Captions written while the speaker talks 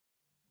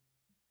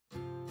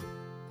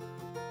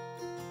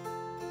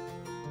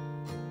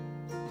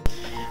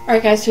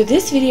Alright guys, so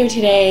this video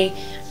today,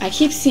 I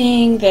keep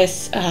seeing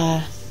this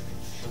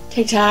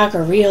TikTok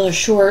or reel or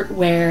short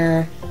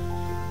where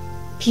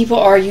people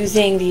are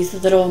using these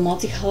little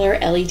multicolor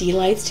LED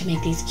lights to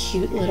make these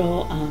cute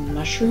little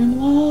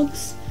mushroom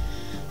logs.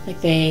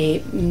 Like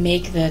they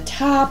make the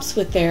tops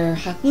with their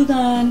hot glue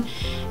gun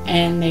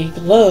and they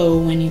glow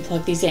when you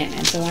plug these in.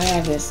 And so I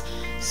have this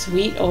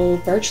sweet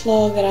old birch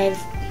log that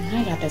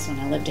I got this when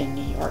I lived in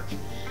New York.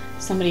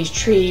 Somebody's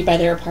tree by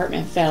their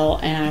apartment fell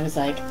and I was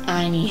like,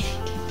 I need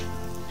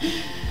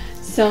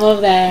some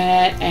of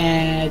that,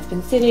 and it's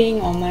been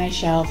sitting on my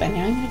shelf and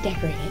now I'm going to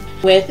decorate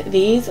it with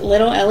these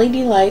little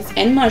LED lights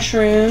and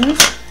mushrooms.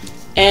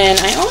 And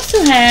I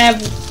also have,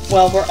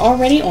 well, we're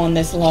already on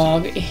this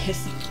log,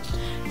 is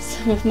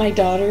some of my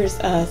daughter's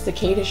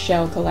cicada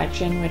shell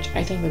collection, which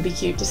I think would be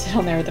cute to sit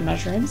on there with the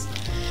mushrooms.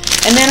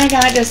 And then I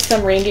got just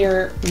some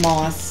reindeer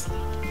moss.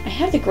 I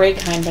have the gray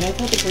kind, but I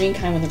thought the green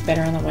kind would look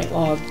better on the white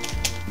log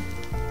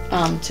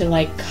to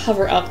like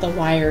cover up the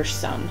wires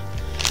some.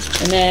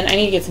 And then I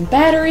need to get some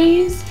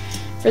batteries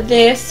for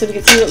this so we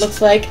can see what it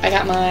looks like. I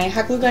got my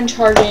hot glue gun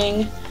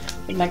charging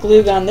with my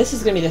glue gun. This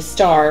is going to be the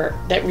star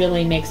that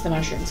really makes the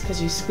mushrooms,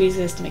 because you squeeze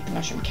this to make the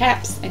mushroom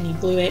caps and you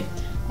glue it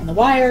on the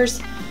wires.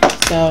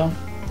 So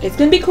it's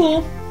going to be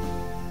cool.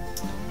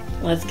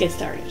 Let's get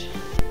started.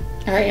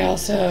 Alright y'all,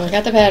 so I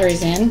got the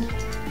batteries in.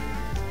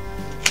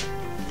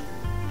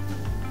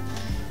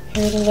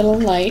 Here are the little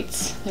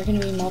lights. They're going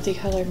to be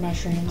multicolored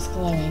mushrooms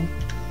glowing.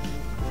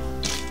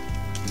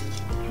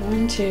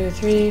 1, 2,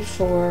 3,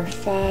 4,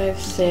 5,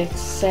 6,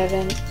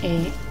 7,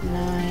 8,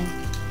 9,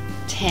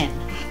 10.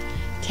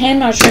 10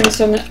 mushrooms,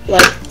 so I'm gonna,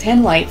 like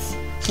 10 lights.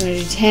 So I'm going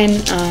to do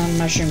 10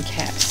 mushroom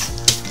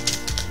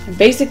caps. And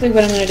basically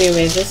what I'm going to do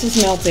is, this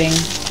is melting,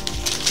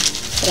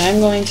 but I'm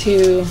going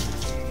to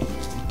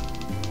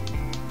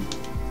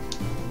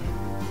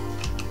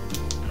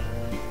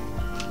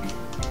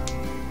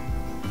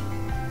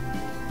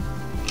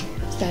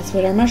that's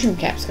what our mushroom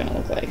cap's going to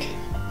look like.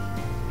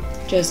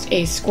 Just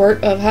a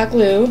squirt of hot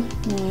glue.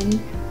 1,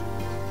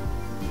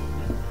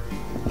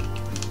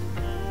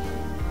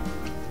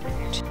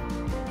 2.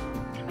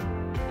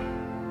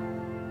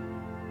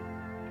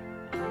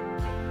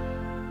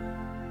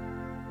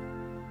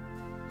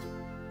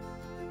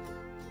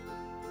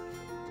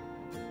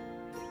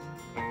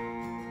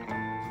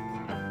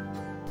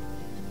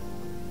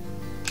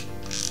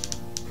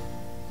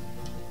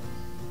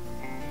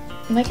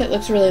 Like it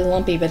looks really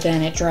lumpy, but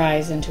then it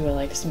dries into a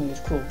like smooth,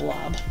 cool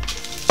blob.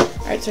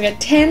 Alright, so we got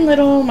 10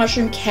 little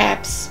mushroom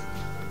caps.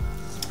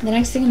 The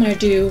next thing I'm going to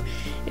do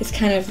is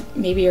kind of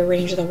maybe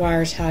arrange the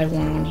wires how I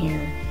want on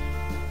here.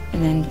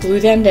 And then glue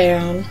them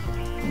down.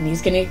 And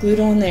these going to get glued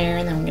on there.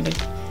 And then I'm going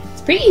to,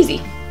 it's pretty easy.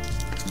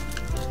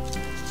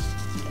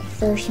 The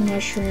first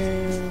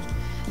mushroom.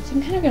 So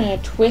I'm kind of going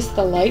to twist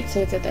the light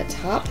so it's at the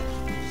top.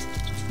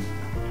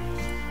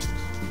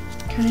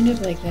 Kind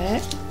of like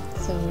that.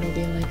 So it'll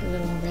be like a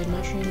little red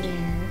mushroom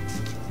there.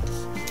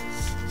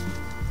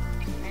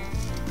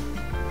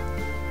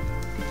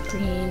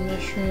 Green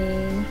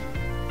mushroom.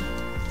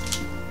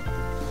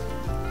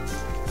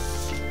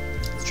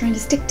 It's trying to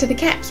stick to the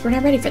caps. We're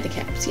not ready for the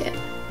caps yet.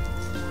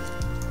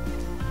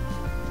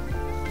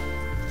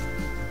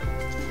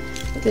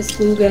 With this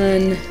glue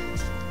gun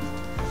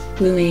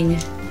gluing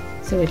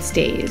so it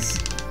stays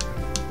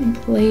in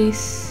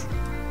place.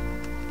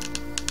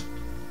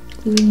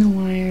 Gluing the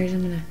wires.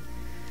 I'm gonna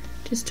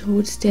just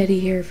hold steady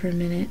here for a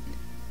minute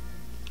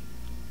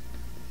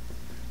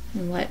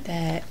and let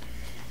that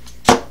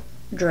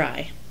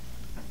dry.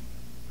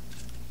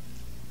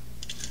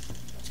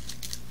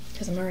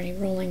 Because I'm already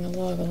rolling the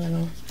log a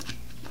little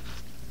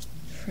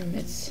from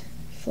its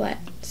flat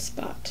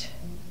spot.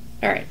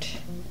 Alright.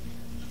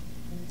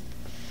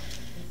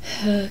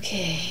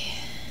 Okay.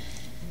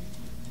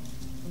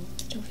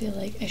 Still feel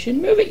like I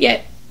shouldn't move it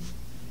yet.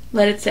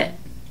 Let it sit.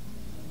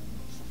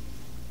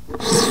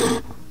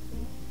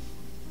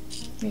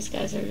 These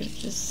guys are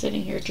just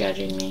sitting here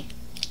judging me.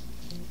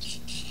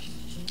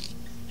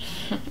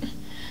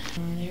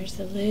 There's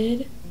the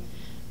lid.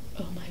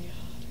 Oh my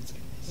god, it's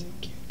gonna be so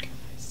cute,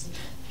 guys.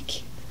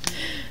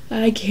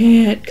 I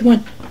can't. Come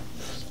on.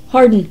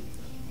 Harden.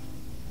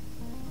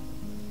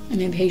 I'm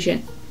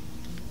impatient.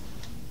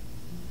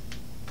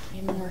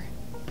 Need more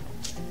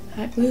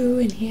hot glue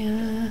in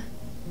here.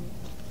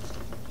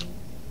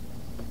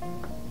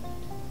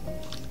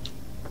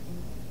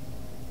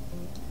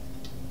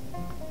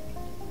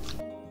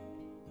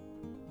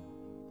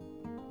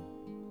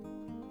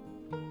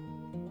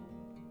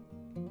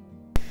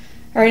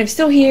 Alright, I'm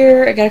still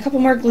here. I got a couple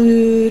more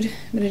glued. I'm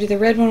going to do the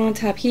red one on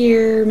top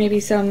here.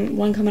 Maybe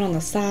one coming on the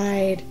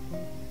side.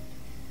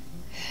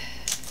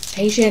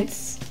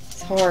 Patience.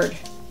 It's hard.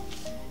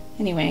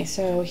 Anyway,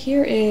 so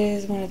here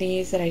is one of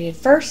these that I did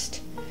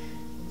first.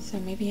 So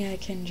maybe I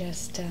can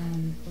just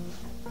trying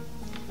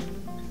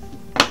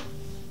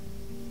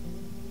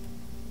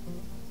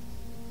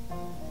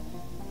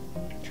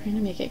to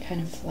make it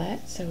kind of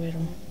flat so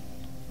it'll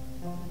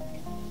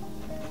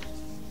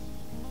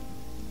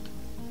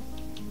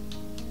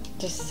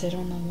just sit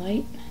on the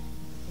light.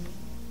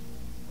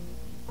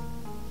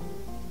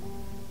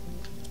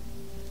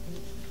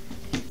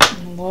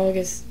 log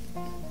is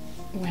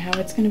how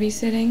it's going to be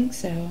sitting,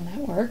 so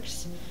that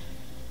works.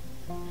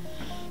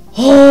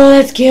 Oh,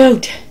 that's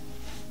cute!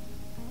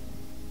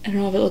 I don't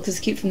know if it looks as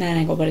cute from that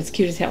angle, but it's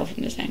cute as hell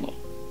from this angle.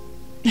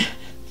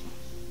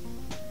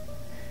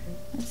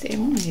 Let's see, I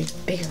want one of these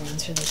bigger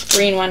ones for this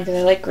green one because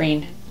I like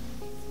green.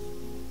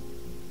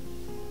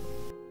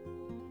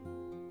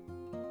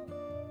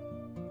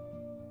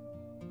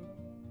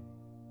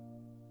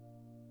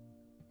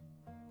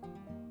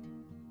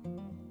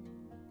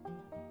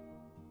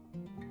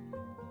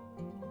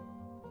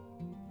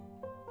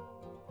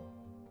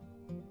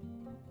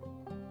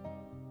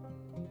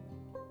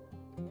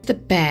 The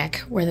back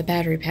where the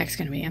battery pack's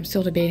going to be. I'm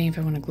still debating if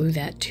I want to glue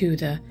that to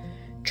the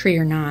tree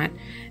or not.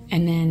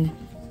 And then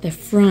the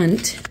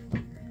front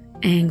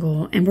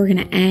angle, and we're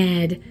going to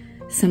add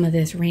some of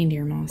this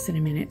reindeer moss in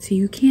a minute. So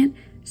you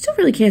still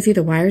really can't see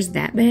the wires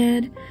that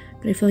bad,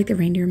 but I feel like the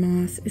reindeer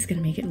moss is going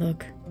to make it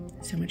look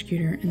so much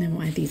cuter. And then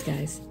we'll add these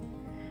guys.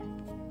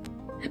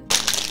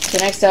 So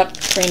next up,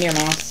 reindeer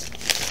moss.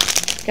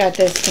 Got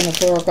this from the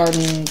floral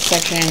garden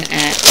section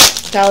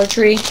at Dollar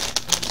Tree.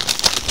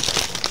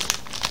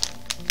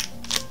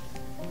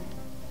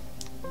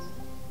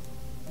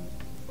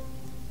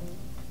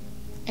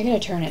 I gotta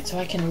turn it so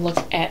I can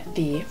look at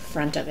the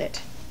front of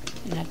it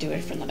and not do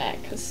it from the back,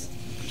 because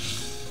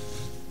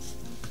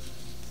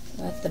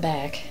that's the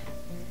back.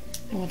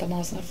 I want the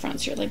moss on the front,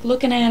 so you're like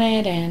looking at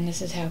it and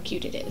this is how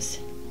cute it is.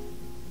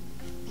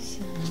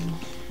 So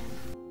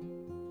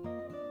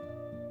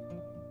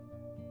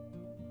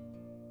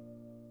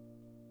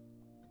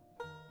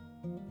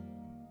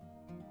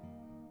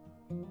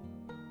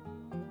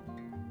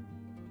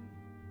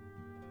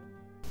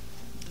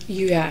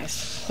you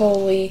guys,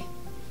 holy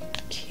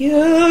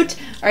cute.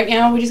 Alright,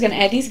 now we're just gonna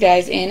add these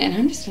guys in, and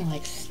I'm just gonna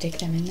like stick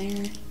them in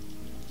there.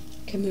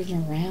 Can move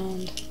them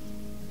around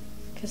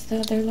because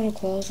their little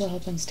claws will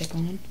help them stick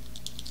on.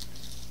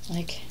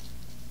 Like,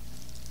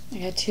 I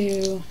got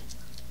two.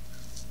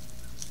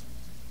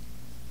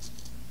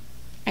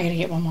 I gotta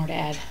get one more to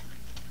add.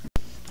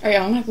 Alright,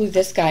 I'm gonna glue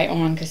this guy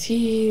on because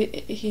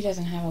he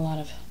doesn't have a lot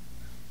of.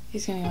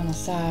 He's gonna go on the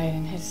side,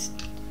 and his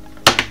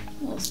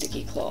little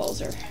sticky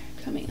claws are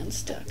coming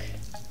unstuck.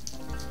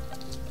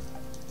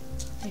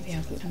 Maybe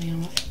I'll glue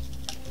them off.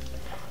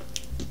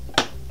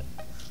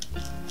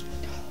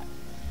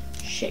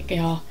 Shit,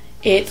 y'all.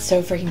 It's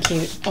so freaking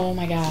cute. Oh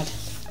my god.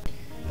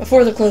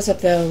 Before the close-up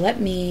though, I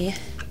really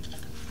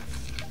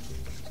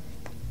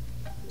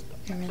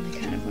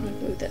kind of want to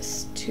glue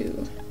this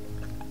to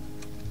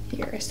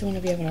here. I still want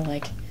to be able to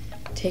like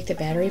take the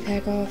battery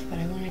pack off, but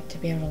I want it to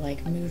be able to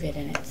like move it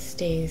and it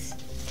stays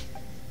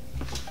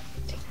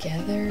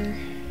together.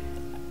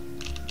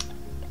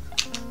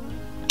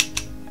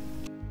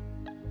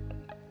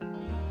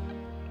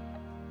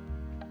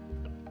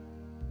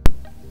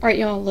 Alright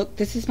y'all, look,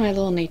 this is my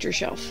little nature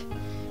shelf.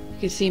 You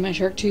can see my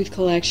shark tooth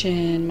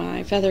collection,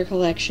 my feather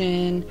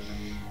collection.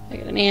 I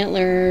got an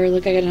antler,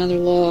 look, I got another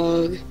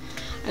log.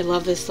 I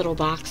love this little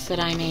box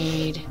that I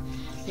made.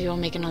 Maybe I'll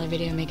make another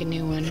video and make a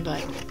new one, but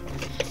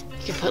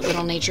you can put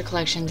little nature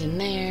collections in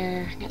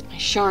there. I got my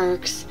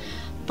sharks.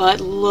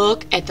 But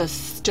look at the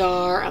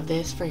star of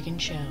this freaking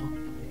show.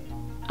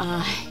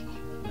 I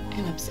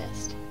am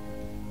obsessed.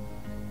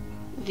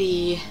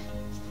 The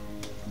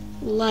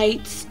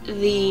lights,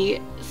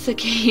 the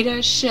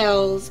cicada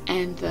shells,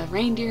 and the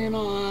reindeer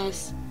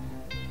moss.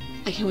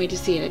 I can't wait to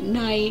see it at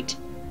night.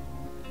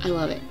 I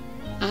love it.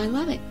 I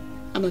love it.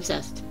 I'm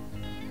obsessed.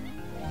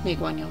 Make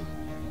one, y'all.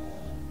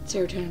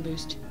 Serotonin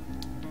boost.